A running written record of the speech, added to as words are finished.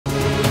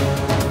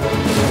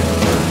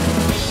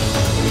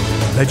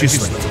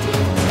Legislate,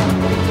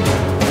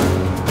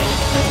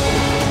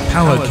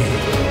 Power King,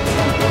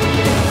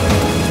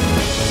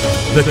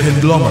 the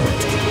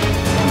Conglomerate.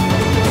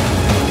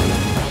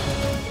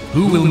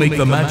 Who will make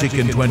the magic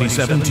in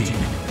 2017?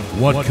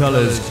 What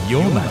colors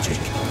your magic?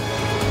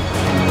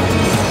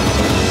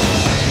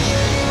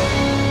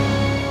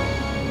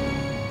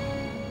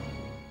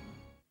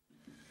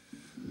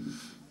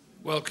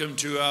 Welcome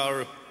to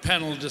our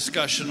panel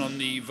discussion on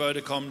the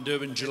Vodacom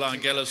Durban July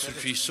Gallops,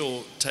 which we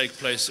saw take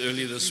place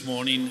earlier this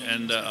morning.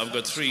 And I've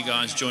got three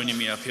guys joining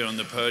me up here on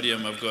the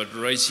podium. I've got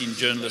racing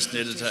journalist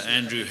and editor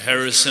Andrew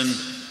Harrison,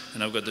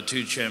 and I've got the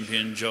two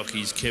champion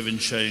jockeys, Kevin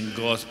Shea and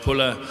Garth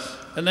Puller.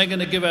 And they're going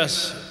to give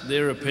us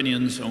their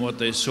opinions on what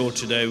they saw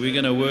today. We're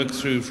going to work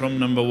through from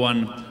number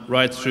one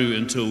right through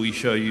until we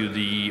show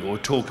you or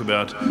talk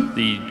about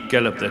the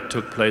gallop that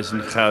took place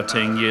in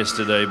Gauteng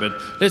yesterday. But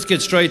let's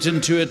get straight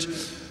into it.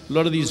 A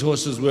lot of these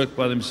horses work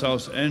by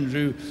themselves.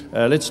 Andrew,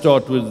 let's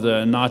start with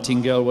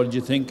Nightingale. What did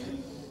you think?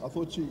 I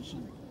thought she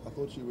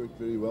worked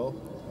very well.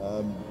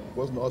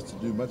 Wasn't asked to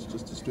do much,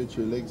 just to stretch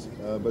her legs,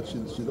 but she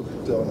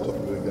looked on top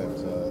of her game.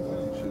 So I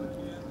think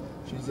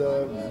she's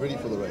ready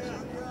for the race.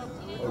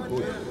 Oh,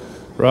 good.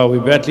 Right, we're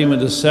battling with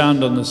the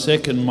sound on the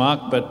second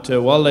mark, but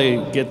while they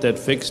get that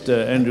fixed,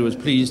 Andrew was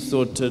pleased.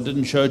 Thought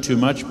didn't show too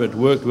much, but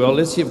worked well.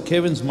 Let's see if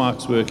Kevin's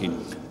mark's working.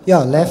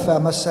 Yeah, Lef, I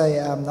must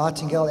say,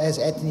 Nightingale, as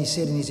Anthony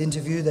said in his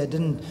interview,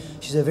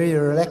 she's a very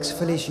relaxed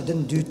filly. She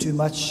didn't do too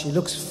much. She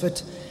looks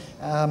fit.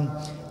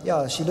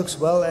 Yeah, she looks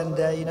well, and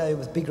you know,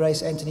 with big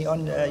race Anthony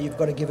on, you've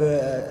got to give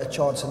her a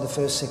chance in the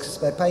first six.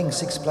 They're paying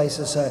 6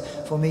 places, so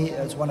for me,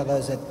 it's one of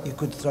those that you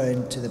could throw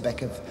into the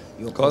back of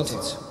your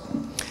contents.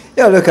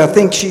 Yeah, look, I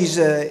think she's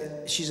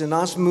a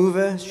nice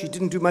mover. She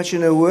didn't do much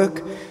in her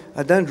work.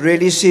 I don't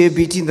really see her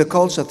beating the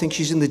Colts. I think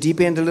she's in the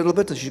deep end a little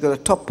bit. She's got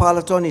a top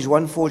pilot on. He's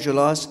won 4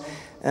 Julys.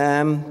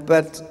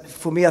 But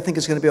for me, I think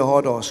it's going to be a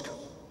hard ask.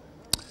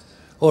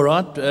 All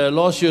right.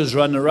 Last year's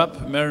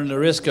runner-up,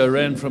 Marinaresco,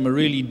 ran from a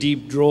really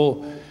deep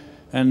draw.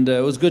 And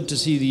it was good to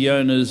see the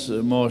owners,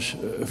 Marsh,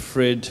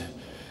 Fred,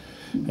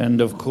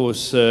 and of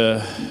course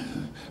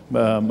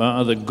my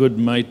other good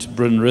mate,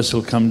 Bryn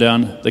Rissell, come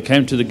down. They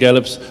came to the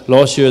Gallops.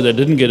 Last year they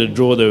didn't get a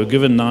draw. They were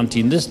given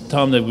 19. This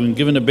time they've been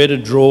given a better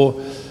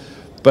draw.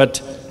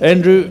 But,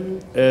 Andrew,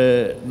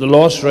 the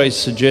last race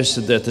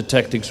suggested that the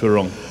tactics were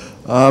wrong.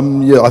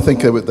 Yeah, I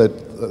think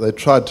they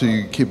tried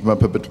to keep him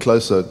up a bit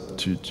closer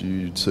to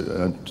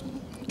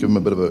give him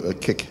a bit of a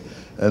kick,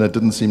 and it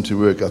didn't seem to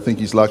work. I think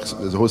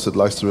there's a horse that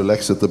likes to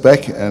relax at the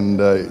back, and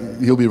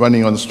he'll be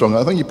running on strong.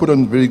 I think he put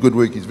on very good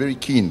work. He's very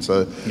keen,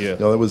 so yeah,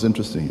 that was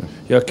interesting.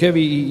 Yeah,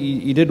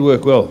 Kevy, he did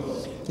work well.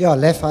 Yeah,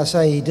 Lef, I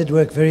say he did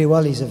work very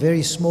well. He's a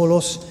very small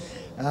horse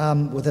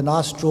with a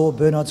nice draw.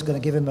 Bernard's going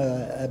to give him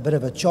a bit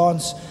of a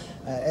chance.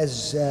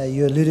 As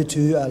you alluded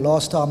to,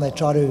 last time they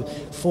tried to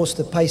force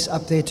the pace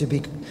up there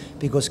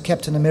because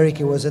Captain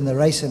America was in the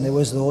race and there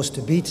was the horse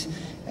to beat,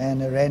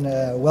 and ran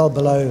well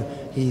below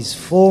his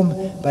form,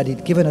 but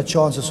he'd given a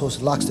chance. This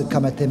horse likes to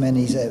come at them, and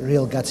he's a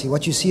real gutsy.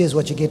 What you see is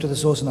what you get with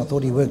this horse, and I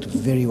thought he worked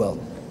very well.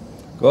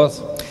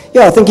 Garth?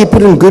 Yeah, I think he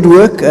put in good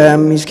work.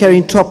 He's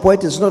carrying top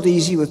weight. It's not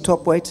easy with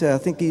top weight. I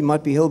think he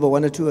might be held by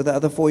 1 or 2 of the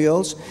other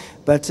 4-year-olds,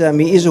 but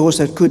he is a horse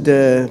that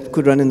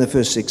could run in the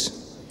first 6.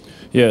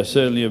 Yeah,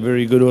 certainly a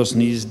very good horse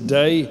in his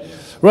day.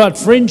 Right,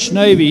 French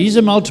Navy. He's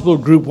a multiple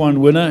Group 1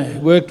 winner.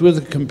 Worked with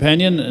a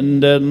companion,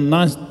 and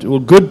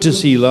good to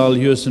see Lyle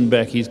Hewson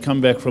back. He's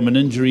come back from an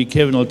injury.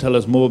 Kevin will tell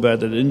us more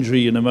about that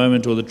injury in a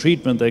moment, or the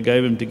treatment they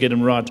gave him to get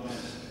him right.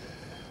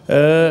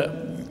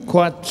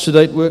 Quite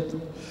sedate work.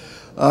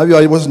 Yeah,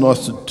 he wasn't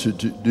asked to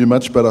do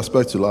much, but I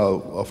spoke to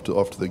Lyle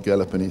after the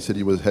gallop, and he said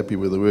he was happy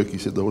with the work. He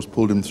said the horse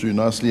pulled him through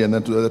nicely, and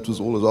that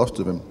was all was asked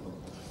of him.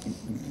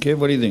 Kev,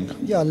 what do you think?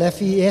 Yeah,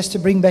 Laffy has to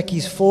bring back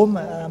his form.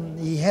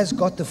 He has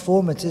got the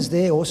form. It is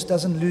there. Horse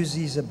doesn't lose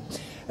his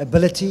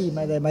ability.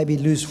 They maybe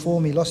lose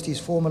form. He lost his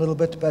form a little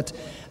bit. But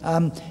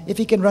if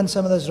he can run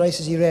some of those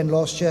races he ran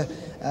last year,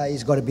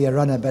 he's got to be a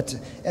runner. But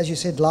as you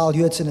said, Lyle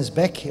Hewson is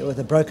back with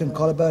a broken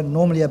collarbone.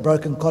 Normally a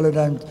broken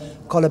collarbone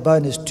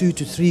is 2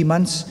 to 3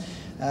 months.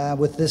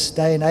 With this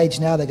day and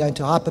age now, they're going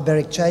to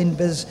hyperbaric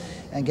chambers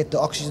and get the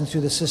oxygen through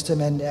the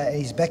system, and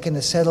he's back in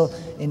the saddle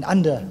in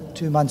under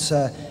 2 months.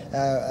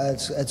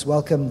 It's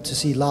welcome to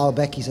see Lyle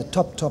back. He's a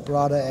top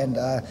rider, and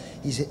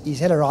he's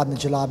had a ride in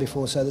July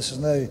before, so this is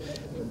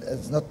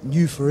it's not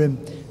new for him.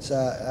 So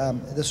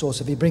this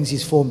horse, if he brings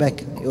his form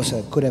back, he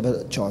also could have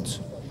a chance.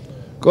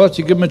 God,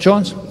 you give him a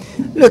chance?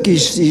 Look,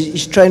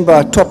 he's trained by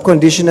a top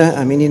conditioner.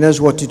 I mean, he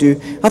knows what to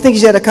do. I think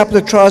he's had a couple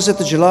of tries at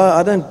the July.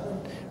 I don't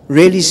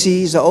really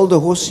see. He's an older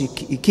horse.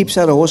 He keeps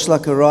out a horse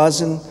like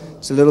Horizon.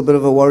 It's a little bit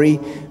of a worry.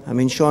 I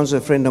mean, Sean's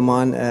a friend of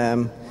mine. I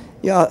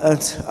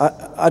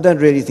don't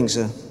really think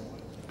so.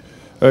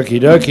 Okie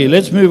dokie.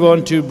 Let's move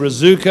on to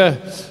Brazuca.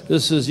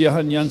 This is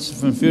Johan Janssen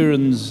van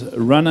Vuren's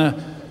runner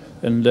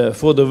and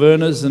for the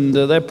Werners, and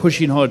they're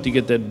pushing hard to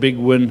get that big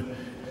win.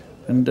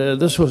 And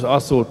this was, I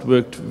thought,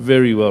 worked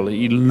very well.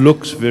 He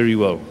looks very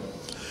well.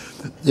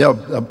 Yeah,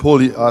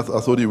 Paul, I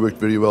thought he worked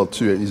very well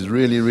too. He's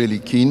really, really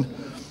keen.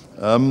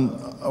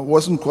 I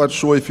wasn't quite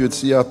sure if you'd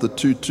see out the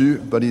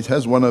 2-2, but he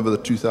has won over the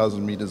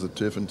 2,000 meters at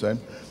Turffontein.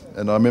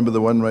 And I remember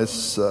the one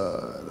race,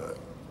 when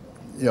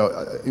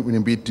he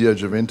beat Dio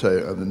Givente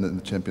in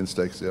the Champion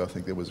Stakes. Yeah, I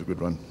think that was a good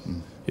run.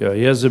 Yeah,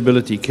 he has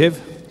ability. Kev?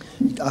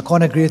 I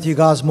can't agree with you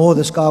guys more.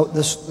 This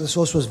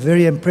horse was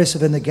very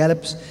impressive in the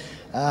gallops.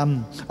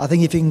 I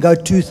think if you can go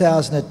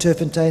 2,000 at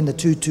Turffontein, the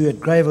 2-2 at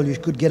Greyville, you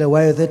could get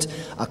away with it.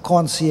 I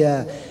can't see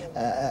a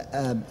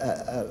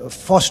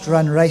fast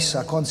run race.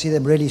 I can't see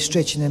them really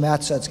stretching him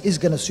out, so it is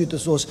going to suit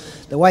this horse.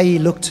 The way he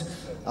looked,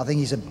 I think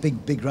he's a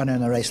big runner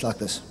in a race like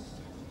this.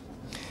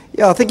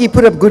 Yeah, I think he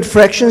put up good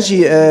fractions,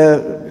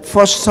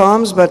 fast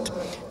times, but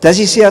does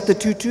he see out the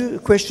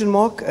 2-2? Question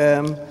mark.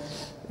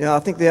 I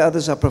think there are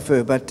others I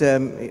prefer, but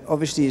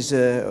obviously he's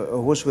a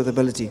horse with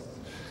ability.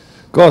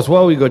 Guys,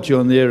 while we got you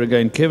on the air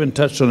again, Kevin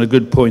touched on a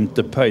good point,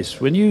 the pace.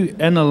 When you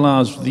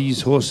analyse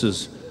these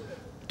horses,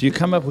 do you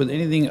come up with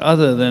anything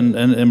other than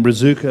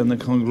Brazuca and the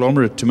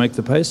conglomerate to make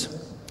the pace?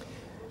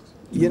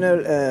 You know,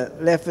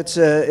 Lef,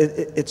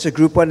 it's a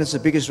Group 1, it's the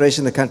biggest race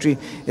in the country.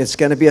 It's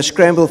going to be a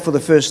scramble for the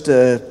first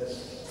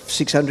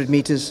 600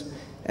 meters.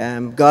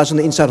 Guys on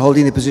the inside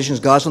holding their positions,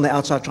 guys on the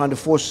outside trying to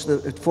force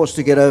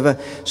to get over.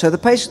 So the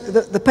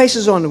pace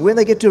is on. When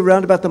they get to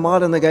around about the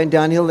mile and they're going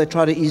downhill, they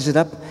try to ease it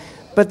up.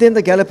 But then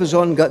the gallop is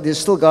on. There's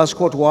still guys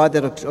caught wide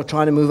that are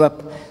trying to move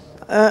up.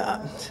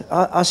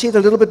 I see it a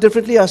little bit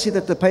differently. I see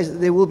that the pace,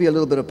 there will be a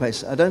little bit of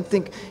pace. I don't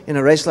think in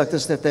a race like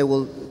this that they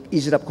will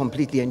ease it up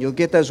completely, and you'll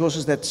get those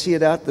horses that see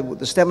it out.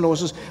 The stamina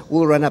horses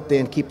will run up there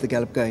and keep the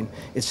gallop going.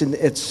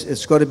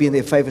 It's got to be in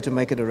their favour to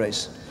make it a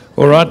race.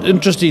 All right,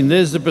 interesting.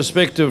 There's the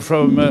perspective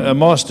from a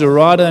master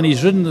rider, and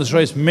he's ridden this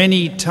race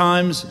many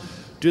times.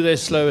 Do they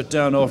slow it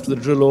down after the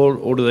drill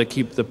or do they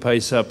keep the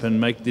pace up and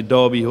make the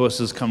Derby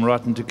horses come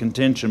right into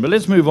contention? But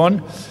let's move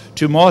on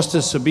to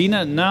Master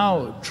Sabina,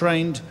 now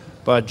trained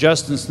by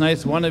Justin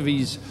Snaith, one of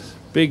his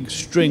big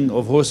string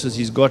of horses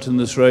he's got in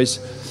this race.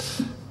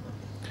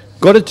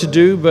 Got it to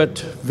do, but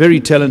very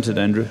talented,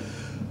 Andrew.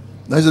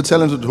 He's a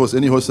talented horse.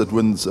 Any horse that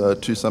wins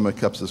 2 Summer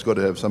Cups has got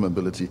to have some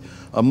ability.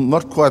 I'm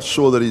not quite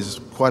sure that he's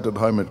quite at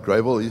home at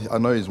Greyville. I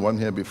know he's won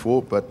here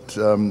before, but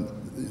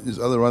his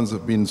other runs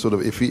have been sort of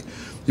iffy.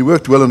 He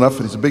worked well enough,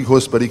 and he's a big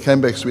horse, but he came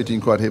back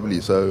sweating quite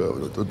heavily,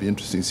 so it'll be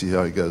interesting to see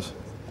how he goes.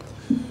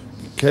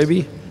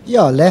 KB?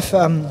 Yeah, Lef,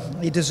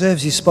 he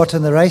deserves his spot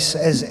in the race,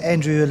 as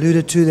Andrew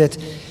alluded to. That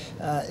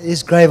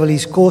is Greyville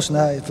his course.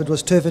 Now, if it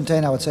was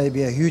Turffontein, I would say he'd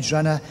be a huge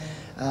runner.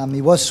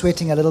 He was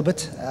sweating a little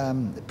bit,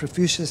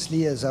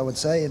 profusely, as I would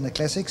say, in the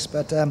classics.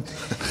 But,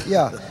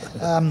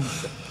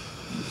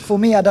 for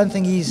me, I don't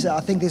think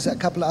I think there's a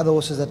couple of other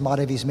horses that might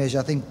have his measure.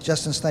 I think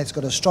Justin Snaith's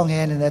got a strong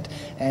hand in that,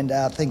 and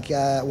I think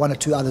 1 or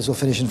 2 others will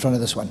finish in front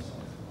of this one.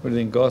 What do you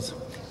think, Garth?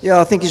 Yeah,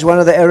 I think he's one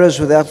of the arrows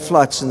without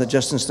flights in the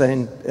Justin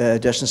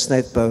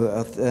Snaith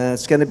bow.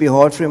 It's going to be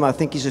hard for him. I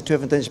think he's a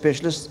Turffontein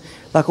specialist.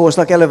 Like a horse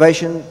like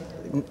Elevation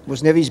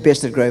was never his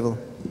best at Greyville.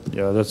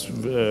 Yeah, that's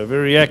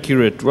very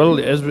accurate. Well,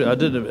 as I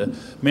did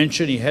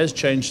mention, he has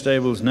changed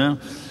stables now.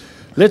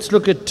 Let's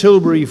look at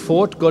Tilbury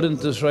Fort. Got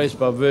into this race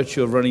by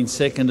virtue of running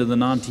second in the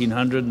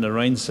 1900 in a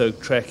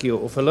rain-soaked track here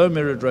off a low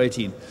merit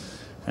rating,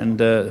 and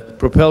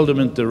propelled him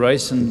into the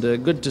race. And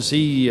good to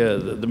see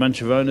the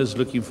bunch of owners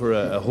looking for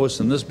a horse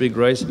in this big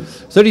race.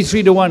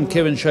 33-1,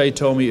 Kevin Shea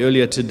told me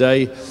earlier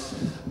today.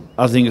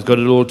 I think it's got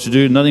it all to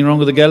do. Nothing wrong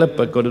with the gallop,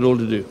 but got it all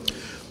to do.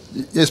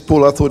 Yes,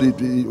 Paul, I thought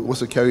he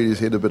also carried his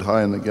head a bit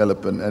high in the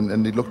gallop,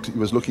 and he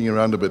was looking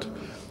around a bit.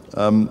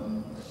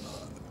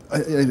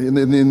 In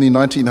the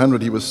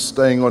 1900, he was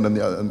staying on, and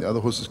the other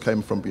horses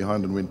came from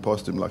behind and went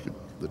past him like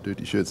the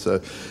dirty shirt.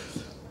 So,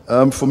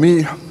 for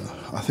me,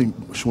 I think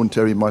Sean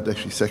Terry might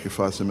actually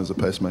sacrifice him as a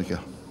pacemaker.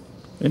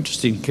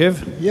 Interesting,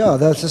 Kev. Yeah,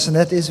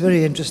 that is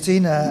very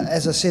interesting.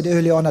 As I said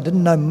earlier on, I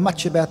didn't know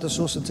much about this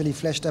horse until he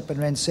flashed up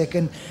and ran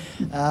second.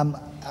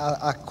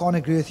 I can't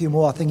agree with you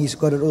more. I think he's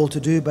got it all to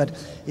do, but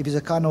if he's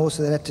a kind of horse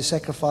that had to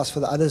sacrifice for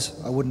the others,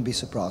 I wouldn't be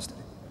surprised.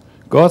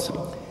 Garth?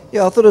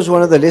 Yeah, I thought it was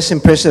one of the less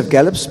impressive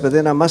gallops, but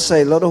then I must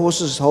say a lot of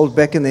horses hold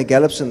back in their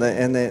gallops and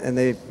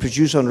they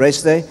produce on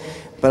race day,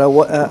 but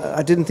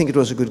I didn't think it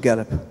was a good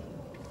gallop.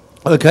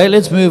 Okay,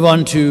 let's move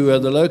on to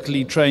the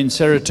locally trained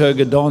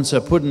Saratoga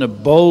Dancer. Put in a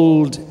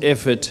bold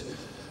effort.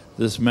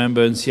 This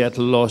member in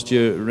Seattle last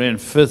year ran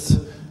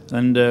 5th,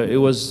 and it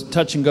was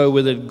touch and go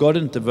whether it got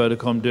into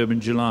Vodacom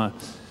Durban July.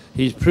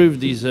 He's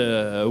proved he's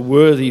a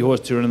worthy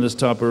horse to run in this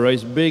type of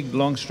race. Big,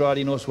 long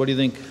striding horse. What do you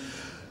think?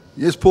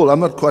 Yes, Paul, I'm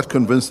not quite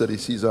convinced that he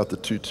sees out the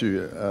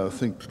 2-2. I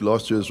think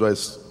last year's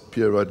race,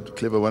 Pierre rode a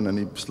clever one, and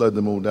he slowed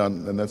them all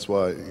down, and that's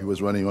why he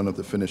was running on at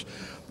the finish.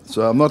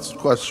 So I'm not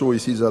quite sure he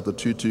sees out the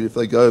 2-2. If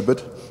they go a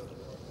bit,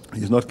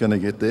 he's not going to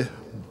get there,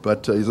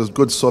 but he's a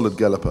good, solid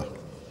galloper.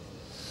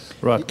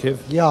 Right, Kev?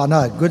 Yeah,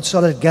 no, good,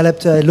 solid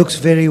gallop. Looks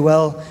very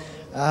well.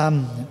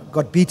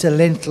 Got beat a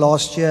length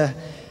last year.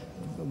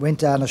 Went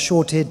down a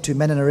short head to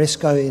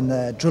Mananaresco in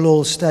the Drill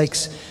All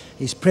Stakes.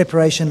 His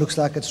preparation looks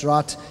like it's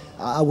right.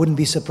 I wouldn't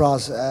be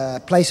surprised.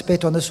 Place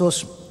bet on this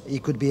horse, he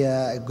could be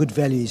a good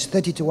value. He's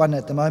 30-1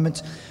 at the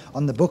moment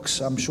on the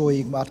books. I'm sure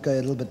he might go a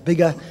little bit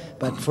bigger,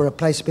 but for a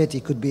place bet, he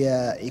could be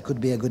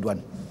a good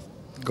one.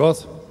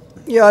 Garth?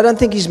 Yeah, I don't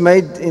think he's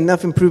made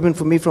enough improvement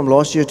for me from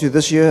last year to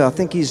this year. I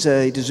think he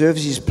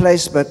deserves his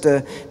place, but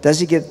does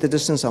he get the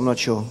distance? I'm not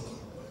sure.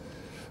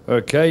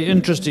 Okay,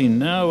 interesting.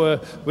 Now,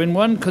 when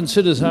one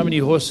considers how many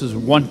horses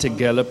want to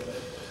gallop,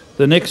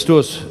 the next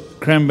horse,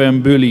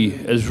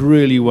 Crambambuli, has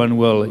really won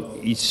well.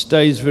 He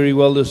stays very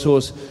well, this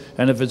horse.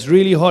 And if it's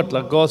really hot,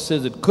 like Garth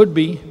says it could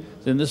be,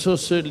 then this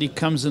horse certainly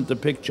comes into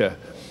the picture.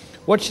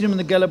 Watching him in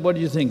the gallop, what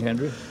do you think,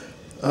 Andrew?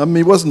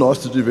 He wasn't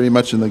asked to do very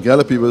much in the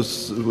gallop. It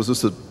was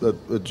just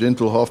a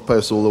gentle half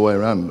pace all the way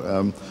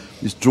around.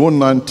 He's drawn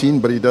 19,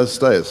 but he does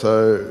stay.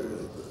 So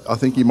I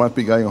think he might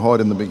be going hard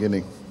in the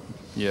beginning.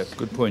 Yeah,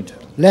 good point.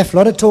 Left, a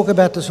lot of talk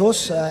about this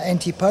horse,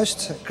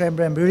 anti-post,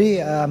 Crambambuli.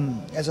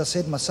 As I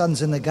said, my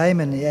son's in the game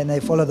and they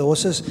follow the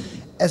horses.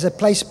 As a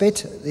place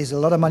bet, there's a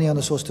lot of money on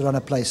this horse to run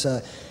a place.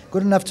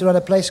 Good enough to run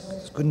a place,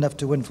 good enough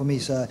to win for me.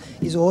 So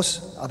he's a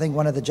horse, I think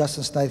one of the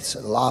Justin Snaith's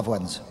live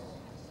ones.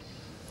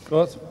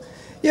 Garth?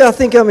 Yeah, I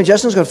think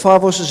Justin's got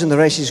 5 horses in the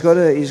race. He's got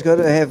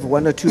to have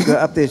 1 or 2 go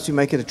up there to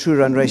make it a true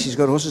run race. He's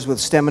got horses with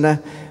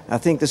stamina. I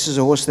think this is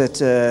a horse that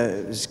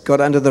has got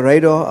under the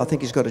radar. I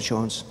think he's got a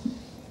chance.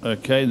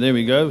 Okay, there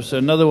we go. So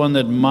another one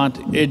that might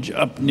edge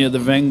up near the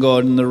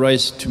vanguard in the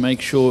race to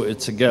make sure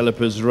it's a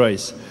galloper's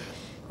race.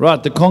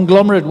 Right, the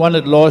Conglomerate won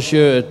it last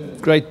year. A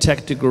great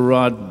tactical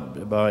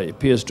ride by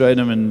Pierce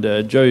Stradham,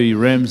 and Joey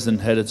Ramsden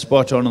had it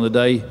spot on the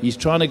day. He's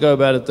trying to go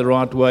about it the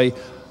right way.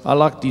 I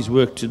liked his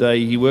work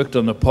today. He worked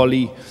on the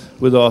poly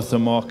with Arthur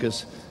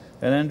Marcus.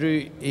 And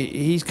Andrew,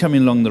 he's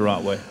coming along the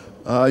right way.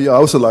 Yeah, I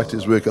also liked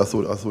his work. I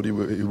thought he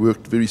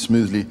worked very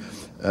smoothly.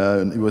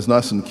 And he was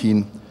nice and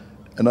keen.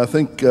 And I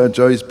think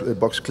Joey's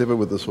boxed clever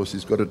with this horse.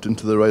 He's got it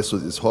into the race.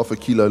 It's half a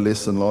kilo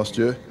less than last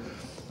year.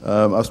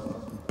 I was a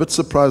bit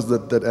surprised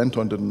that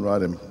Anton didn't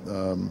ride him.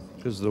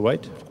 Because of the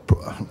weight?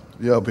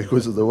 Yeah,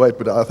 because of the weight.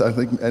 But I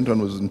think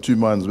Anton was in 2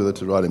 minds whether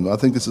to ride him. I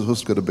think this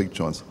horse got a big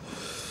chance.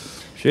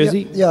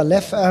 Yeah,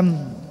 Lef,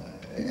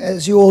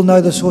 as you all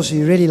know, this horse,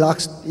 he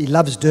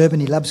loves Durban,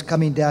 he loves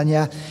coming down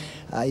here.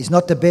 He's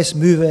not the best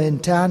mover in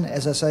town,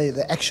 as I say,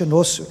 the action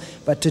horse,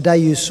 but today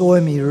you saw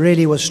him, he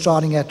really was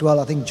striding out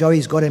well. I think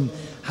Joey's got him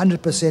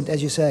 100%,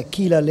 as you say, a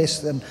kilo less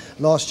than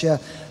last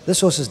year.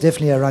 This horse is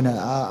definitely a runner.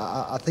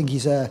 I think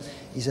he's a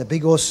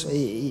big horse,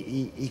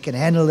 he can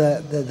handle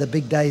the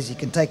big days, he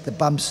can take the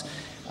bumps.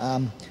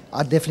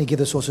 I'd definitely give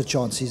this horse a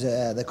chance. He's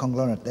the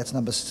Conglomerate, that's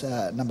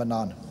number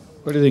 9.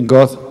 What do you think,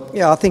 Garth?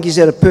 Yeah, I think he's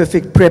had a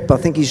perfect prep. I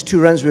think his 2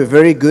 runs were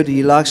very good.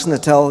 He likes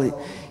Natal.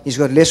 He's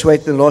got less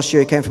weight than last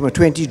year. He came from a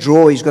 20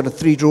 draw. He's got a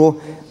 3 draw.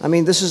 I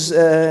mean, this is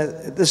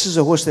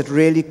a horse that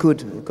really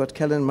could. Got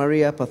Callan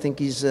Murray up. I think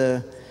he's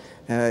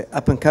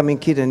up and coming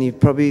kid, and he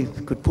probably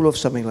could pull off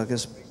something like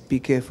this.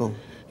 Be careful.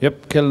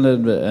 Yep,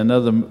 Callan had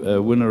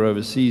another winner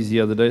overseas the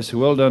other day, so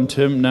well done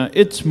to him. Now,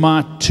 it's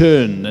my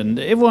turn, and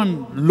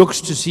everyone looks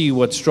to see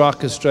what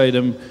Striker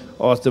Stradham,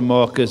 Arthur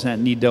Marcus,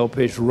 Anthony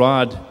Delpesh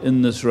ride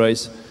in this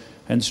race.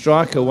 And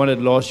Striker won it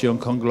last year on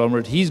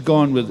Conglomerate. He's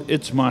gone with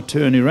It's My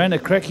Turn. He ran a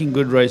cracking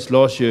good race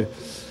last year.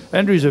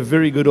 Andrew's a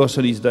very good horse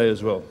on his day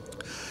as well.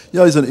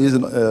 Yeah, he's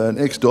an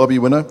ex-Derby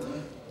winner.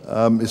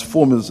 His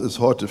form is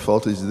hard to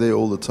fault. He's there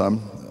all the time.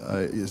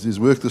 His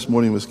work this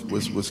morning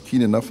was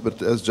keen enough,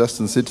 but as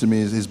Justin said to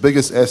me, his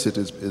biggest asset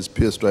is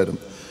Pierce Stradham.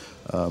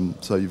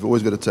 So you've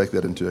always got to take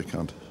that into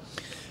account.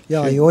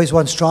 Yeah, you always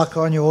want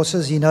Striker on your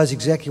horses. He knows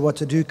exactly what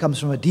to do. Comes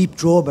from a deep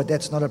draw, but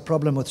that's not a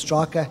problem with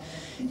Striker.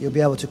 He'll be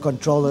able to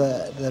control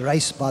the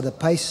race by the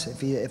pace.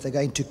 If they're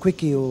going too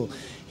quick, he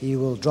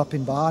will drop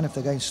in behind. If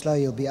they're going slow,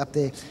 he'll be up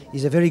there.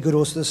 He's a very good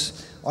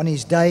horse. On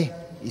his day,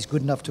 he's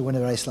good enough to win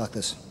a race like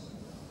this.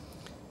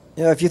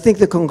 Yeah, if you think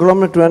the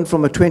Conglomerate run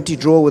from a 20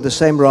 draw with the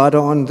same rider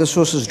on, this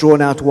horse is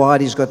drawn out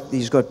wide. He's got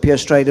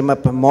Pierce Stradham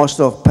up, a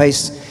master of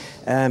pace.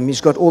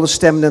 He's got all the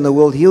stamina in the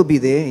world. He'll be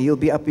there. He'll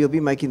be up. He'll be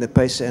making the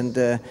pace,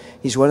 and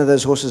he's one of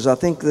those horses. I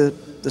think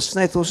the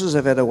Snaith horses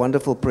have had a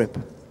wonderful prep.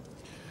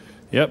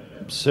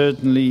 Yep,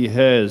 certainly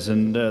has,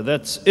 and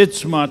that's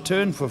It's My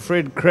Turn for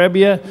Fred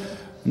Krabbier.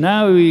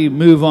 Now we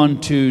move on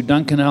to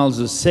Duncan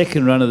Howells'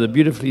 second runner, the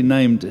beautifully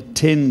named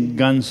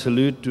 10-gun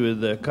salute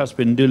with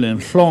Kaspendula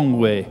and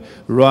Flongwe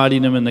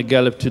riding him in the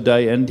gallop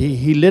today, and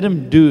he let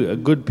him do a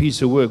good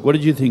piece of work. What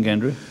did you think,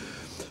 Andrew?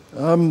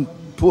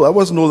 Paul, I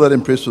wasn't all that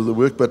impressed with the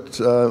work, but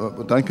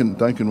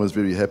Duncan was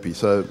very happy.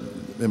 So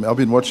I've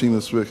been watching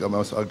this work.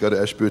 I go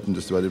to Ashburton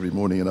just about every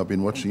morning, and I've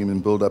been watching him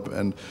in build-up,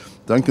 and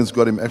Duncan's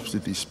got him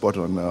absolutely spot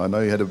on now. I know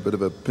he had a bit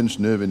of a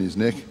pinched nerve in his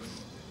neck.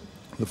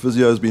 The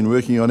physio has been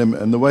working on him,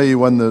 and the way he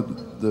won the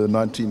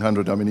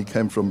 1900, I mean, he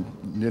came from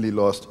nearly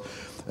last,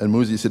 and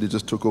Muzi said he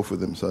just took off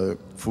with him. So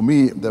for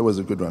me, that was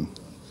a good run.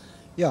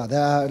 Yeah,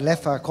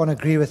 I can't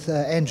agree with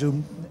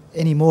Andrew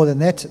any more than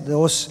that. The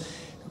horse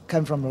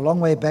came from a long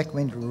way back,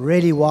 went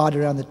really wide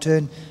around the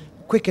turn,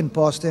 quickened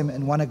past him,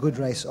 and won a good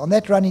race. On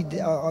that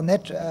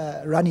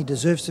run, he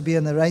deserves to be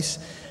in the race.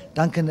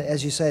 Duncan,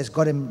 as you say, has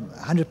got him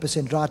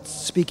 100% right.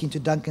 Speaking to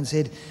Duncan,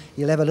 said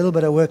he'll have a little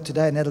bit of work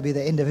today and that'll be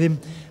the end of him.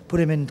 Put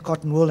him in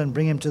cotton wool and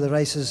bring him to the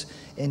races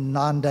in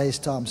 9 days'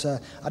 time. So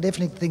I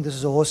definitely think this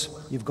is a horse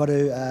you've got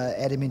to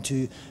add him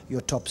into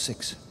your top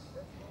 6.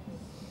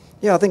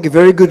 Yeah, I think a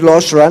very good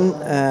last run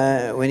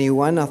when he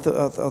won. I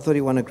thought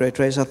he won a great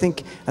race. I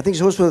think he's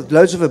a horse with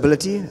loads of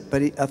ability,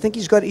 but I think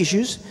he's got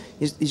issues.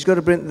 He's got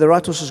to bring the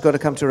right horse has got to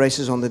come to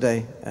races on the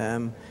day.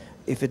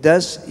 If it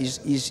does,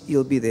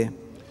 he'll be there.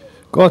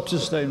 Got to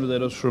stay with that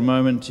horse for a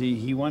moment.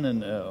 He won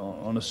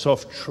on a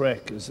soft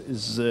track.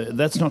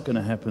 That's not going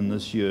to happen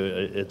this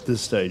year at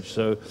this stage.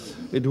 So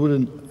it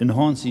would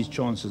enhance his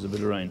chances a bit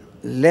of rain.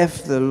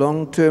 Left, the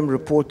long-term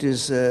report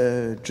is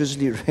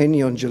drizzly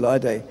rainy on July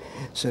Day.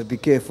 So be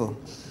careful.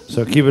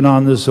 So keep an eye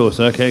on this horse.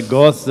 Okay,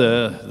 Garth,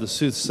 the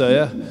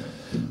soothsayer,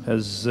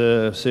 has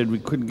said we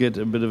could get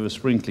a bit of a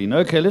sprinkling.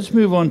 Okay, let's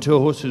move on to a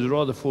horse who's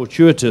rather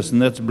fortuitous, and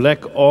that's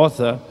Black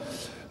Arthur,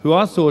 who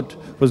I thought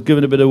was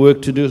given a bit of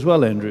work to do as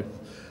well, Andrew.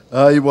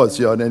 He was,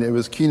 yeah, and he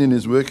was keen in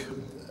his work.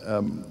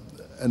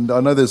 And I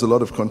know there's a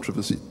lot of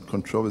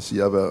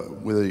controversy over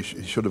whether he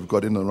should have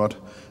got in or not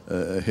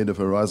ahead of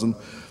Horizon.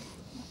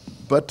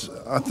 But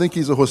I think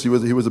he's a horse. He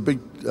was a big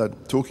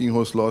talking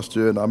horse last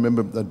year, and I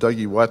remember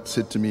Dougie White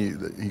said to me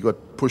that he got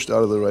pushed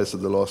out of the race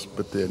at the last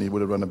bit there, and he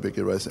would have run a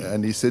bigger race.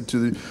 And he said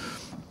to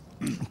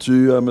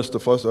Mr.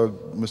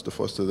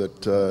 Foster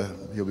that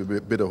he'll be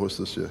a better horse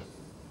this year.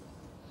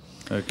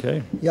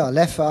 Okay. Yeah,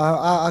 Lef,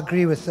 I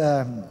agree with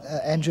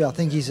Andrew. I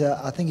think he's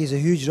a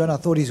huge runner. I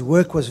thought his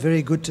work was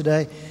very good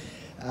today.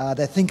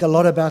 They think a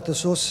lot about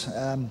this horse.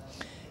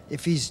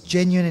 If he's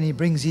genuine and he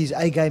brings his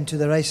A game to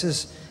the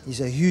races,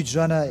 he's a huge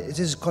runner. It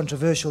is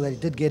controversial that he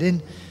did get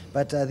in,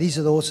 but these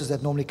are the horses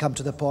that normally come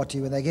to the party.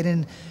 When they get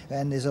in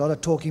and there's a lot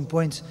of talking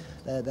points,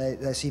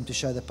 they seem to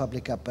show the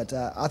public up. But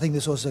I think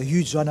this horse is a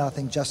huge runner. I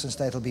think Justin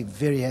State will be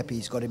very happy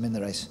he's got him in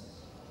the race.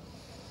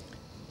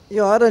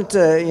 Yeah, I don't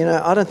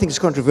think it's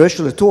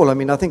controversial at all. I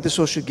mean, I think this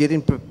horse should get in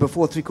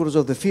before 3/4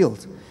 of the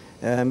field.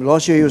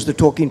 Last year he was the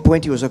talking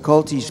point. He was a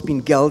colt. He's been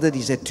gelded.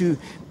 He's had 2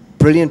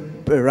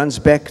 brilliant runs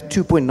back,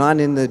 2.9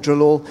 in the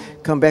drill all.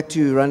 Come back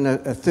to run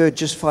a third,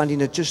 just finding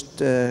it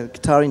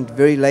tiring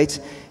very late.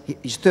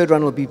 His third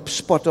run will be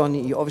spot on.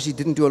 He obviously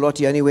didn't do a lot.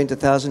 He only went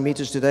 1,000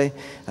 meters today.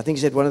 I think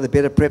he's had one of the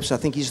better preps. I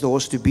think he's the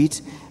horse to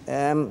beat.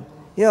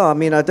 Yeah, I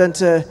mean, I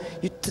don't.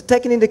 You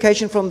take an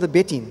indication from the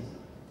betting.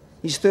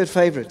 He's third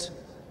favourite.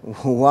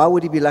 Why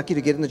would he be lucky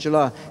to get in the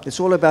July? It's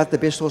all about the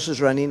best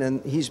horses running,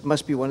 and he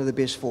must be one of the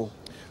best 4.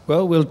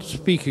 Well, we'll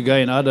speak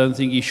again. I don't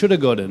think he should have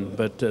got in,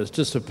 but it's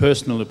just a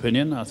personal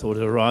opinion. I thought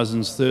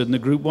Horizon's third and the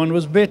Group 1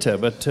 was better,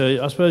 but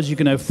I suppose you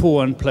can have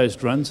 4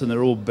 unplaced runs and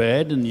they're all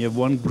bad, and you have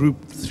one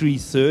Group 3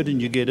 third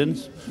and you get in.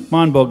 It's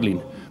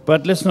mind-boggling.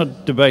 But let's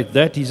not debate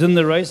that. He's in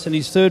the race and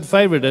he's third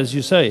favourite, as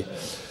you say.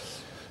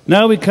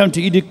 Now we come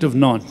to Edict of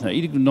Nantes. Now,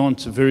 Edict of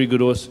Nantes is a very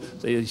good horse.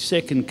 The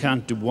second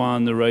Count Dubois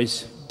in the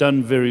race,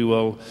 done very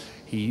well.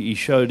 He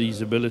showed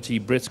his ability.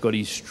 Brett's got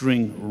his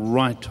string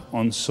right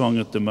on song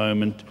at the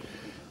moment.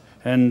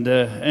 And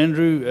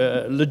Andrew,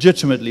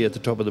 legitimately at the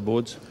top of the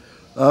boards.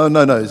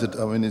 No. He's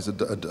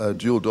a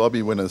dual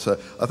Derby winner. So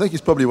I think he's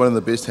probably one of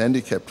the best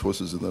handicapped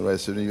horses in the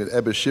race. And you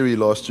got Abashiri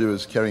last year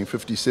was carrying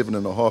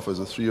 57.5 as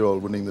a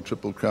 3-year-old, winning the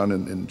Triple Crown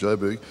in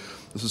Joburg.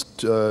 This is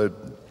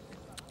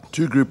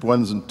 2 Group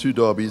 1s and 2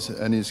 Derbies,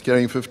 and he's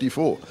carrying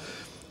 54.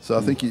 So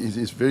I think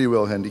he's very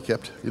well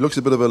handicapped. He looks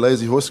a bit of a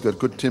lazy horse, got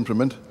good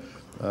temperament.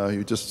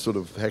 He just sort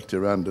of hacked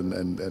around,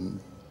 and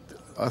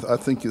I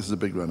think this is a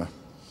big runner.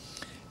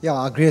 Yeah,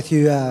 I agree with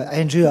you,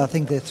 Andrew. I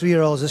think the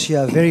 3-year-olds this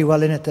year are very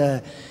well in at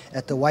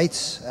the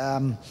weights.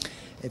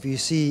 If you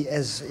see,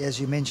 as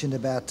you mentioned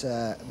about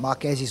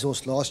Mark Azzi's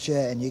horse last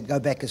year, and you go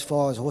back as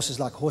far as horses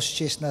like Horse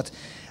Chestnut,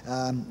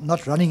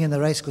 not running in the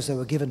race because they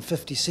were given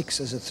 56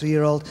 as a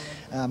 3-year-old.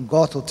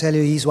 Garth will tell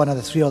you he's one of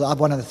the 3-year-old. I'm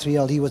one of the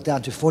 3-year-old. He was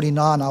down to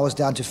 49. I was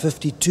down to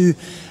 52.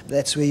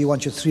 That's where you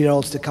want your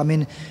 3-year-olds to come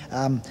in.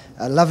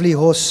 A lovely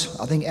horse.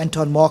 I think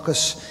Anton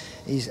Marcus.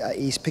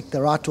 He's picked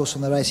the right horse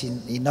on the race.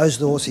 He knows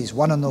the horse. He's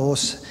won on the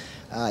horse.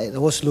 The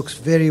horse looks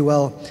very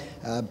well.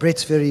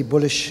 Brett's very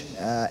bullish.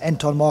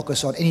 Anton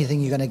Marcus, on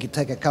anything you're going to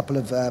take a couple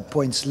of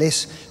points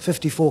less.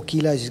 54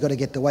 kilos, he's got to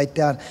get the weight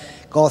down.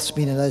 Garth's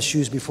been in those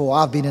shoes before.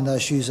 I've been in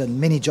those shoes,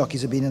 and many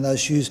jockeys have been in those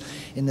shoes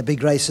in the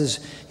big races.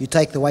 You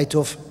take the weight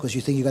off because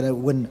you think you're going to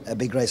win a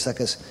big race like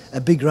this.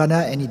 A big runner,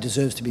 and he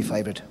deserves to be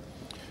favoured.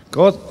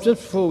 Garth,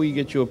 just before we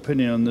get your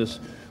opinion on this,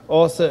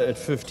 Arthur at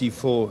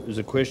 54 is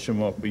a question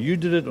mark, but you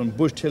did it on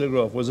Bush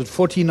Telegraph. Was it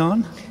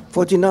 49?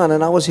 49,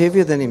 and I was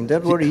heavier than him.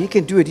 Don't worry, he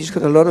can do it. He's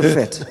got a lot of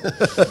fat.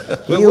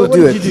 What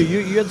did you do?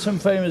 You had some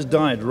famous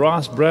diet,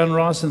 rice, brown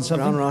rice and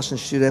something? Brown rice and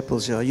stewed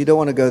apples, yeah. You don't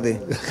want to go there.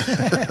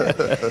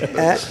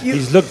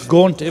 He's looked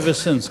gaunt ever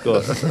since,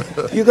 God.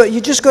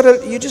 You just got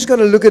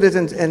to look at it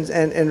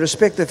and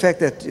respect the fact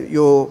that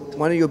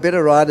one of your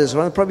better riders,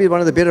 probably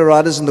one of the better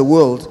riders in the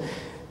world,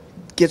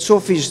 gets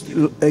off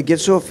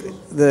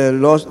the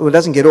last, well,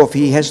 doesn't get off.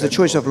 He has the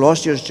choice of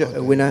last year's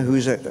winner,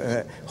 who's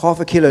half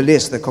a kilo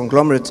less, the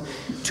conglomerate,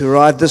 to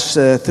ride this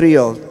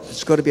 3-year-old.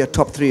 It's got to be a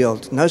top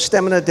 3-year-old. No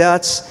stamina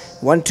doubts.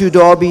 1-2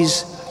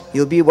 derbies.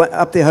 He'll be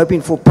up there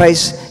hoping for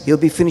pace. He'll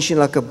be finishing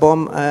like a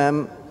bomb.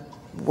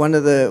 One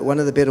of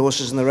the better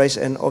horses in the race,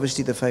 and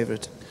obviously the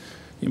favourite.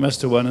 He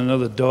must have won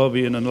another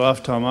derby in a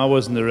lifetime. I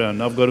wasn't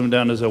around. I've got him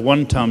down as a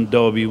one-time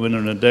derby winner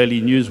and a Daily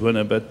News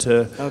winner, but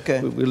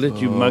okay. we'll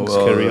let you mugs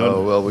carry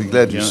on. Well, we're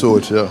glad you saw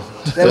it, yeah.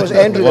 That was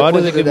Andrew. Why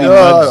do they give me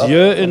mugs?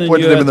 Year in and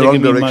year out, they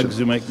give me mugs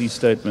who make these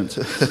statements.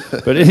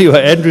 But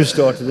anyway, Andrew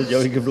started it.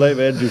 You can blame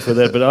Andrew for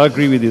that, but I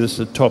agree with you. This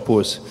is a top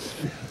horse.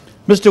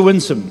 Mr.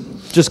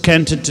 Winsome, just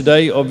cantered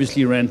today.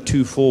 Obviously ran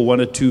 2-4, won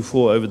a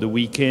 2-4 over the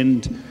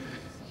weekend.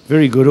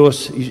 Very good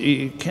horse.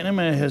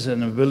 Kenema has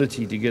an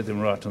ability to get them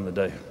right on the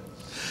day.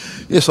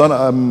 Yes,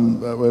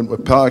 when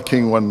Power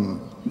King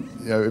won,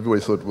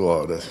 everybody thought,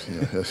 well,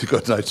 he's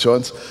got no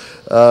chance.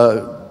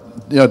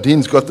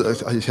 Dean's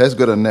he has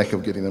got a knack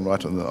of getting them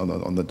right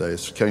on the day.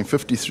 He's carrying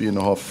 53.5,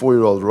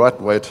 4-year-old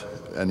right weight,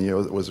 and he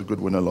was a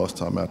good winner last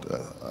time out.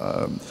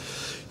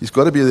 He's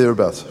got to be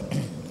thereabouts.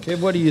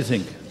 Kev, what do you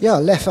think? Yeah,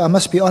 Lef, I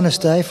must be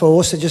honest, for a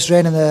horse that just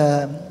ran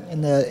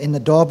in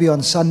the derby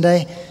on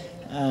Sunday.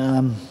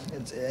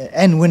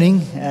 And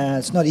winning,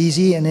 it's not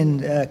easy, and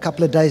then a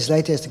couple of days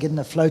later has to get in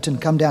a float and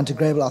come down to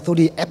Gravel. I thought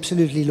he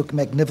absolutely looked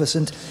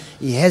magnificent.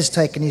 He has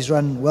taken his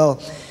run well.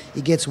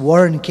 He gets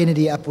Warren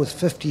Kennedy up with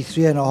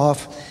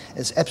 53.5.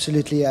 It's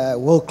absolutely a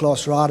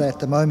world-class rider at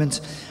the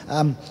moment.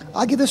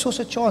 I give this horse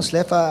a chance,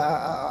 Lef.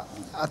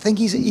 I think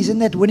he's in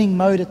that winning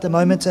mode at the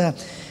moment.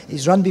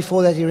 His run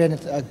before that, he ran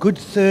a good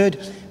third,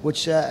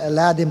 which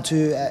allowed them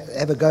to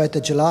have a go at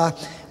the July.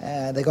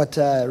 They got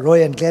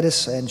Roy and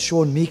Gladys and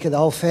Sean Meeker, the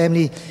whole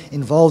family,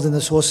 involved in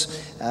this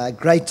horse.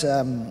 Great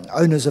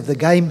owners of the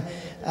game.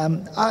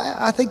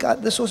 I think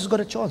this horse has got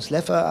a chance,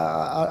 Lef.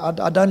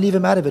 I don't leave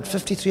him out of it.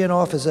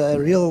 53.5 is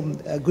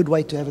a good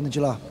weight to have in the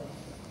July.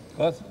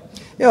 What?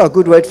 Yeah, a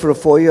good weight for a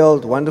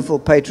 4-year-old. Wonderful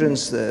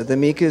patrons, the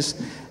Meekers.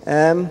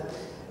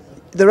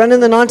 The run in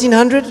the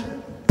 1900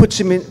 puts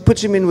him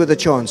in with a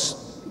chance.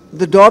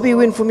 The Derby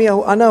win for me,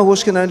 I know a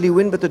horse can only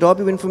win, but the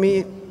Derby win for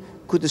me,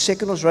 could the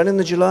second horse run in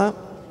the July?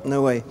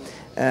 No way.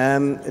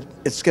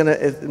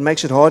 It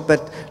makes it hard,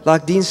 but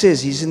like Dean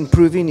says, he's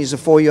improving. He's a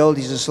 4-year-old.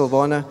 He's a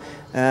Silvana.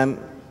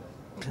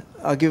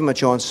 I'll give him a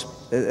chance.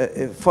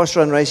 Fast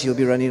run race, he'll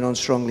be running on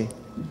strongly.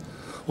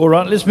 All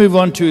right, let's move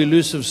on to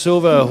Elusive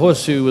Silver, a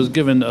horse who was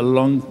given a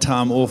long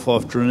time off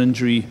after an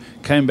injury,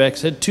 came back,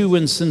 had 2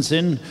 wins since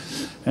then,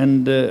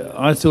 and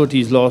I thought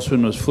his last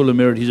win was full of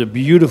merit. He's a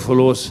beautiful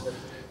horse.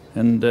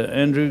 And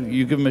Andrew,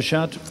 you give him a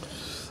shout?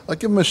 I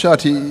give him a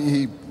shout.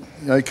 He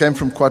came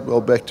from quite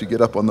well back to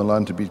get up on the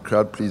line to beat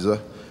Crowd Pleaser,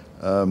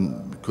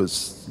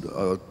 because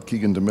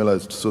Keegan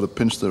DeMillo sort of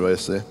pinched the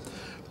race there.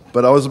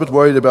 But I was a bit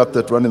worried about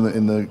that run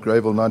in the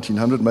Gravel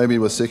 1900. Maybe it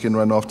was second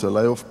run after a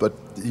layoff, but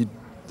he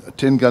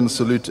 10-gun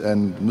salute,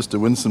 and Mr.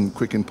 Winston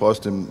quickened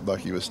past him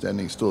like he was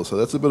standing still. So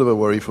that's a bit of a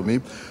worry for me.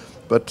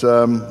 But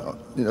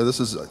this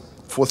is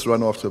 4th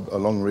run after a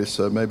long rest,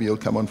 so maybe he'll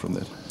come on from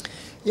that.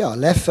 Yeah,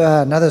 Lef,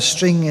 another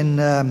string in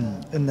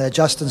the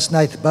Justin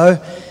Snaith bow.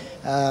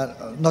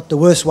 Not the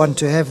worst one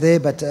to have there,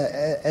 but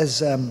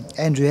as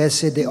Andrew has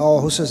said, there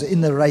are horses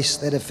in the race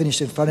that have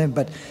finished in front of him.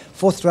 But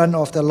 4th run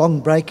after a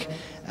long break,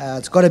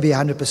 it's got to be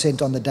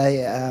 100% on the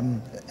day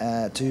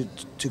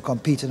to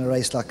compete in a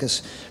race like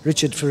this.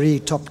 Richard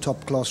Ferree,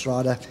 top class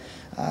rider.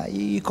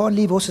 You can't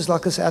leave horses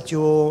like this out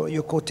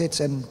your quartets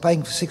and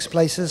paying for 6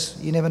 places.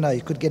 You never know.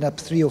 You could get up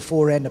 3 or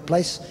 4 rand a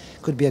place.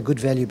 Could be a good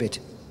value bet.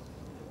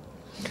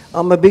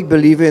 I'm a big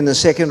believer in the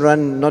second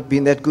run not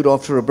being that good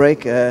after a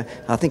break.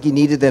 I think he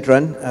needed that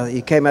run.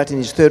 He came out in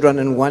his 3rd run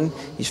and won.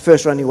 His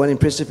 1st run he won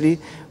impressively.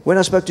 When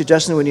I spoke to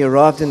Justin when he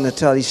arrived in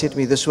Natal, he said to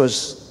me this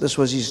was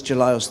his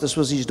July horse, this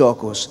was his dark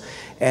horse.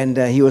 And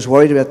he was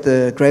worried about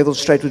the Gravel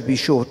straight would be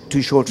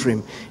too short for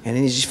him. And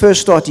in his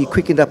first start he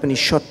quickened up and he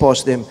shot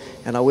past them.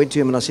 And I went to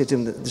him and I said to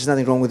him, there's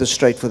nothing wrong with the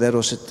straight for that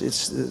horse.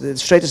 The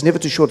straight is never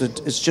too short,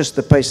 it's just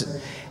the pace.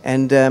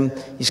 And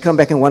he's come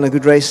back and won a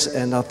good race,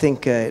 and I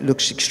think it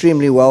looks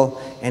extremely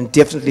well, and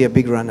definitely a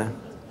big runner.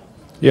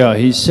 Yeah,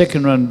 his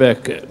second run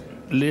back,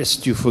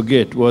 lest you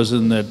forget, was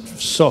in that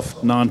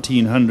soft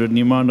 1900, and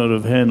he might not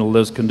have handled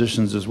those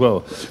conditions as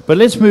well. But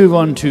let's move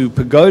on to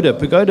Pagoda.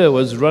 Pagoda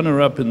was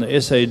runner-up in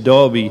the SA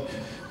Derby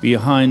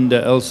behind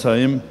El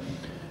Saim.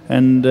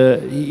 And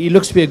he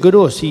looks to be a good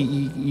horse.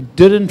 He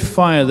didn't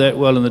fire that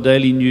well in the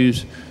Daily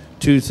News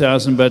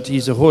 2000, but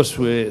he's a horse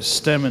where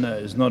stamina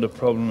is not a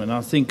problem. And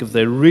I think if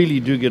they really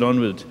do get on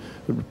with it,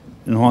 it would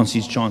enhance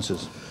his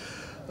chances.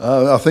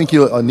 I think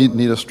he'll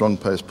need a strong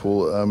pace,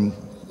 Paul.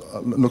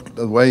 Look,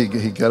 the way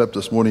he galloped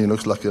this morning, he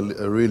looks like a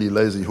really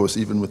lazy horse,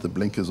 even with the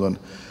blinkers on.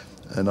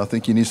 And I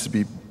think he needs to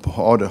be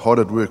hard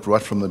at work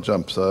right from the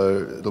jump.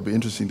 So it'll be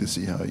interesting to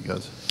see how he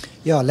goes.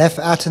 Yeah, Lef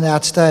out and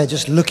out stay,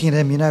 just looking at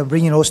him,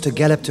 bringing a horse to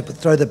gallop to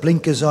throw the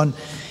blinkers on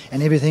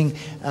and everything.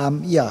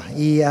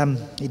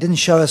 He didn't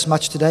show us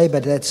much today,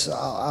 but that's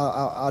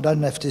I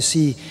don't have to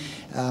see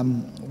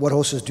what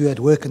horses do at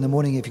work in the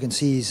morning. If you can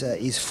see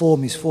his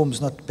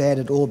form's not bad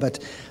at all, but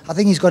I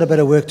think he's got a bit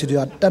of work to do.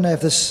 I don't know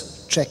if this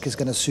track is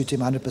going to suit him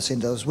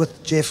 100%. I was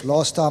with Jeff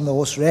last time the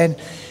horse ran,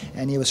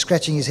 and he was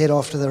scratching his head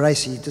after the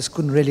race. He just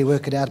couldn't really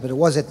work it out, but it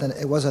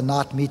was a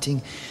night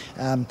meeting,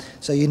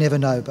 so you never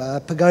know.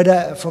 But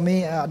Pagoda, for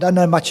me, I don't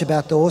know much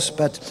about the horse,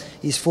 but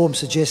his form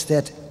suggests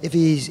that if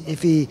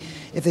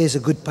there's a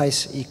good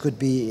pace, he could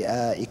be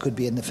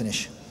in the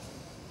finish.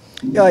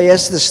 Yeah,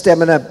 yes, the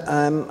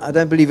stamina. I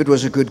don't believe it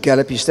was a good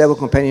gallop. His stable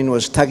companion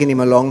was tugging him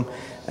along.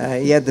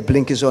 He had the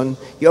blinkers on.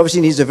 He obviously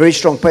needs a very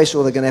strong pace,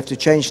 or they're going to have to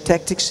change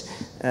tactics.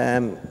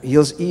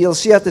 He'll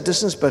see out the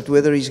distance, but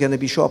whether he's going to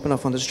be sharp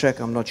enough on this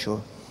track, I'm not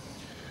sure.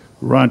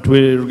 Right,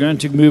 we're going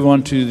to move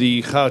on to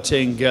the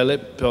Gauteng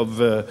Gallop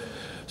of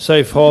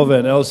Safe Harbor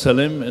and El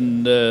Salim,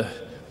 and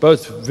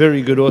both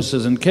very good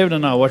horses. And Kevin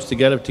and I watched the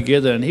gallop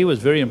together, and he was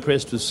very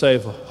impressed with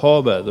Safe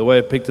Harbor, the way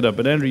it picked it up.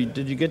 But Andrew,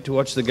 did you get to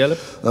watch the gallop?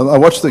 I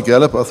watched the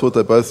gallop. I thought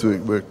they both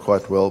worked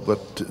quite well,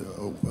 but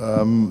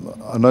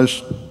I know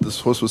this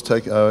horse was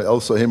taken. El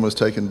Salim was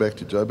taken back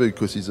to Joburg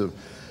because he's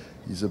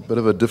a bit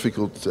of a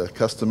difficult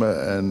customer,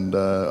 and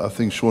I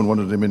think Sean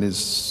wanted him in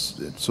his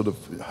sort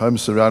of home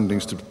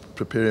surroundings to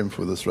prepare him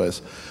for this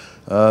race.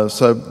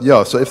 So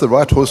if the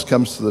right horse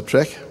comes to the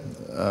track,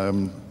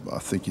 I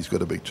think he's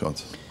got a big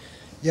chance.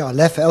 Yeah,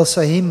 Laf El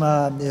Sahim,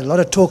 a lot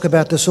of talk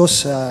about this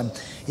horse,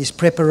 his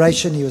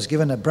preparation. He was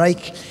given a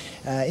break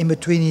in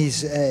between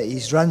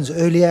his runs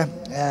earlier.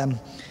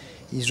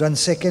 He's run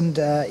second.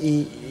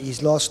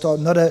 His last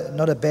start, not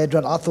a bad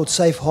run. I thought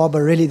Safe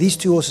Harbor really. These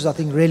two horses, I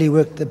think, really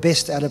worked the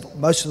best out of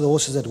most of the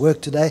horses that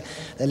worked today.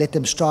 They let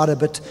them stride a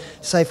bit.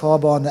 Safe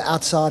Harbor on the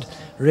outside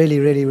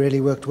really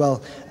worked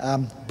well.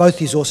 Both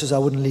these horses, I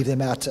wouldn't leave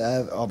them out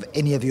of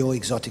any of your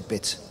exotic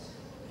bets.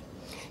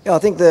 Yeah, I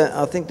think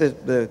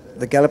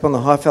the gallop on the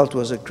Highveld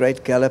was a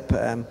great gallop.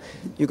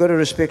 You've got to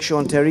respect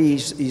Sean Terry.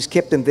 He's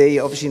kept them there. He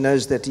obviously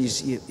knows that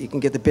he can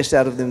get the best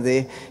out of them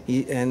there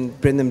and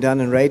bring them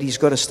down and raid. He's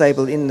got a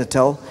stable in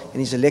Natal,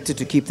 and he's elected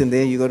to keep them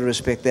there. You've got to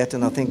respect that,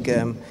 and I think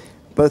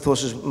both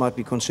horses might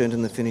be concerned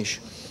in the finish.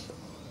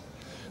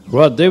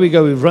 Right, there we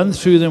go. We've run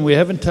through them. We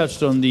haven't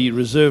touched on the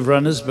reserve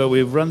runners, but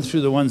we've run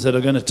through the ones that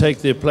are going to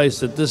take their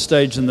place at this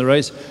stage in the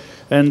race.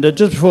 And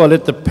just before I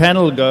let the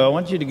panel go, I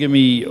want you to give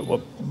me,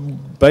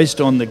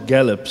 based on the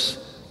gallops,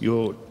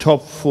 your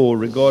top four,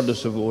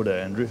 regardless of order,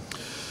 Andrew.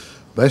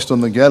 Based on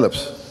the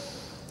gallops?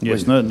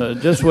 Yes, no,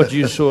 just what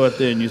you saw out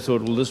there and you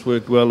thought, well, this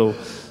worked well,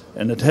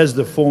 and it has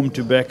the form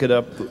to back it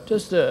up.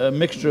 Just a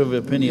mixture of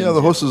opinions. Yeah,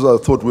 the horses I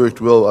thought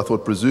worked well. I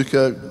thought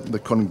Brazuca, the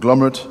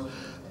Conglomerate,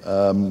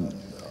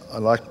 I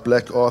liked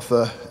Black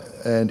Arthur,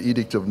 and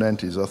Edict of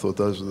Nantes. I thought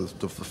those were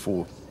the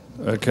four.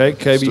 Okay,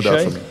 KB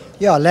Shea?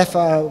 Yeah, Laf,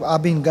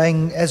 I've been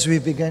going, as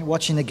we've been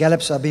watching the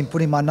gallops, I've been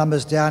putting my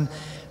numbers down.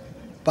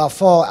 By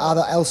far,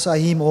 either El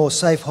Sahim or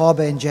Safe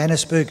Harbor in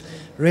Johannesburg,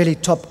 really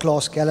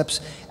top-class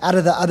gallops. Out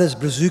of the others,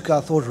 Brazuca,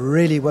 I thought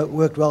really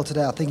worked well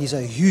today. I think he's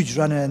a huge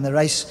runner in the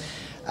race.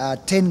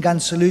 10-gun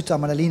Salute, I'm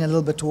going to lean a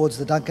little bit towards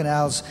the Duncan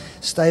Howells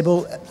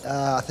stable.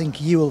 I think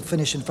he will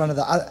finish in front of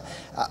the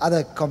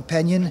other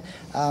companion.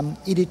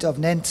 Edict of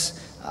Nantes,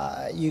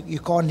 you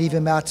can't leave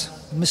him out.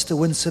 Mr.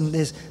 Winsome,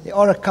 there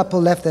are a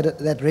couple left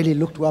that really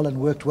looked well and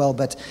worked well,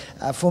 but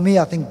for me,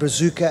 I think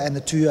Brazuca and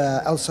the two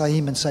El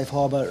Sahim and Safe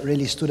Harbor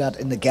really stood out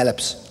in the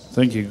gallops.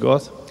 Thank you,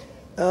 Garth.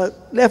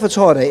 Laf, it's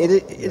harder.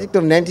 Edict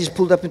of Nantes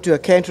pulled up into a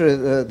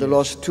canter the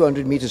last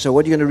 200 meters, so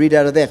what are you going to read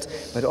out of that?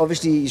 But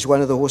obviously, he's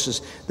one of the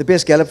horses. The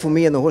best gallop for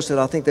me and the horse that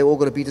I think they all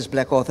got to beat is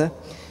Black Arthur.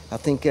 I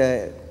think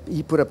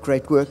he put up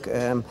great work.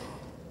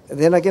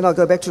 Then again, I'll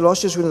go back to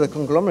last year's winner, the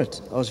Conglomerate.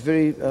 I was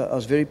very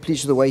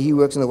pleased with the way he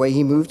worked and the way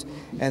he moved.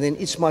 And then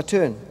It's My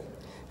Turn.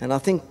 And I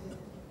think,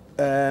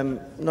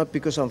 not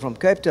because I'm from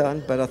Cape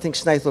Town, but I think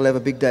Snaith will have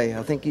a big day.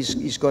 I think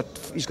he's got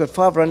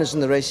 5 runners in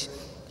the race.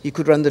 He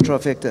could run the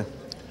trifecta.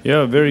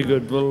 Yeah, very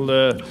good. Well,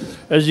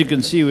 as you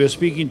can see, we were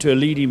speaking to a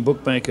leading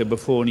bookmaker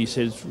before, and he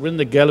says when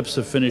the gallops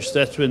are finished,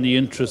 that's when the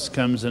interest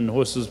comes and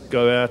horses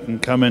go out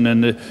and come in,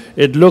 and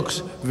it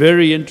looks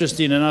very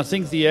interesting. And I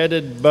think the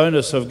added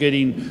bonus of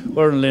getting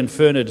Warren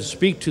Lenferner to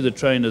speak to the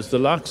trainers, the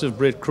likes of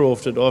Brett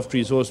Crawford after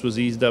his horse was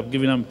eased up,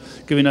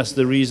 giving us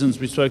the reasons.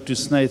 We spoke to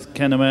Snaith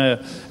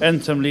Kanamaya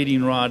and some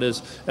leading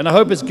riders, and I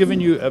hope it's given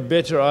you a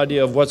better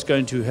idea of what's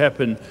going to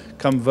happen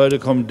come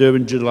Vodacom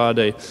Durban July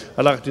Day.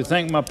 I'd like to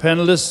thank my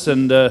panelists,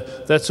 and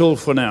that's all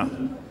for now.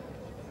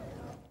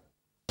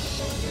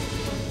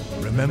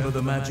 Remember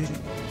the magic?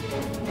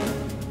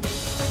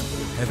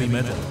 Heavy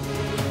metal.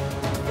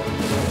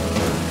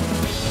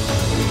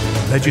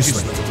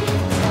 Legislate.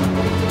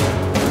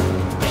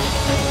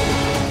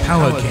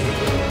 Power King.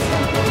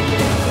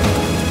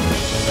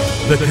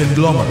 The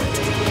Conglomerate.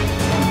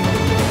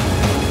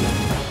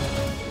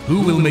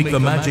 Who will make the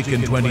magic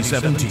in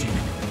 2017?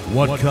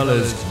 What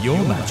colors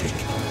your magic?